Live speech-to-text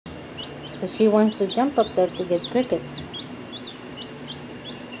So she wants to jump up there to get crickets.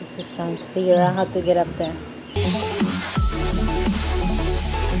 So she's trying to figure out how to get up there.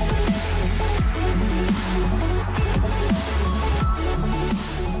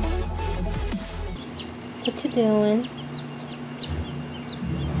 What you doing?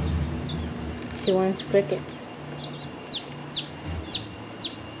 She wants crickets.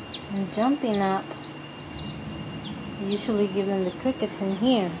 And jumping up, I usually give them the crickets in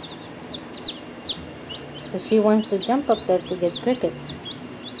here. So she wants to jump up there to get crickets.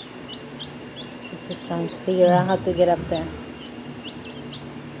 So she's trying to figure out how to get up there.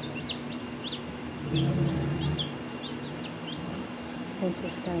 And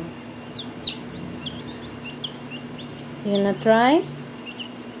she's going. You gonna try?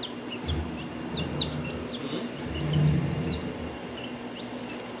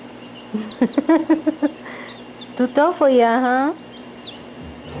 It's too tall for you, huh?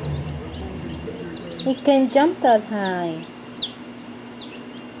 You can jump that high.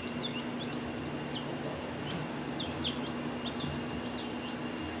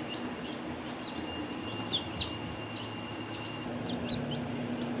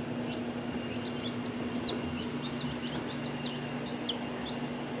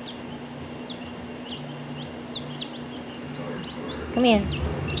 Come here.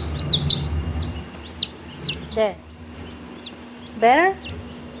 There. Better?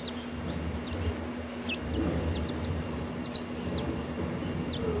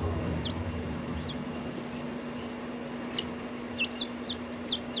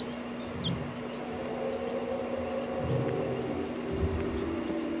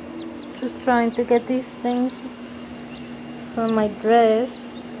 Just trying to get these things for my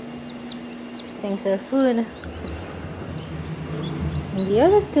dress. These things are food. And the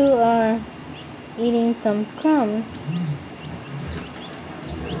other two are eating some crumbs.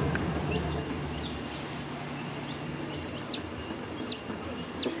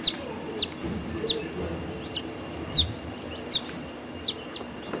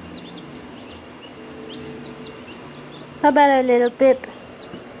 How about a little Pip?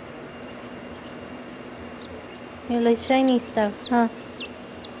 You like shiny stuff, huh?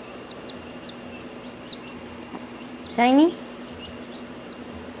 Shiny?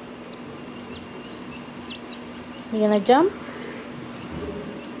 You gonna jump?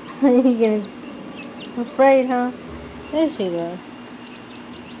 You gonna... Afraid, huh? There she goes.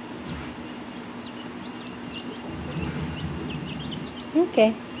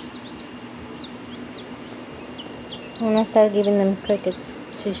 Okay. I'm gonna start giving them crickets.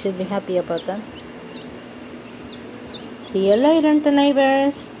 She should be happy about that. See you later, the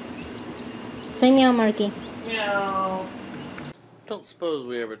neighbors. Say meow, Marky. Meow. Don't suppose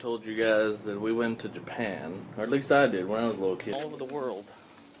we ever told you guys that we went to Japan, or at least I did when I was a little kid, all over the world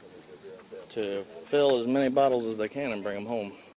to fill as many bottles as they can and bring them home.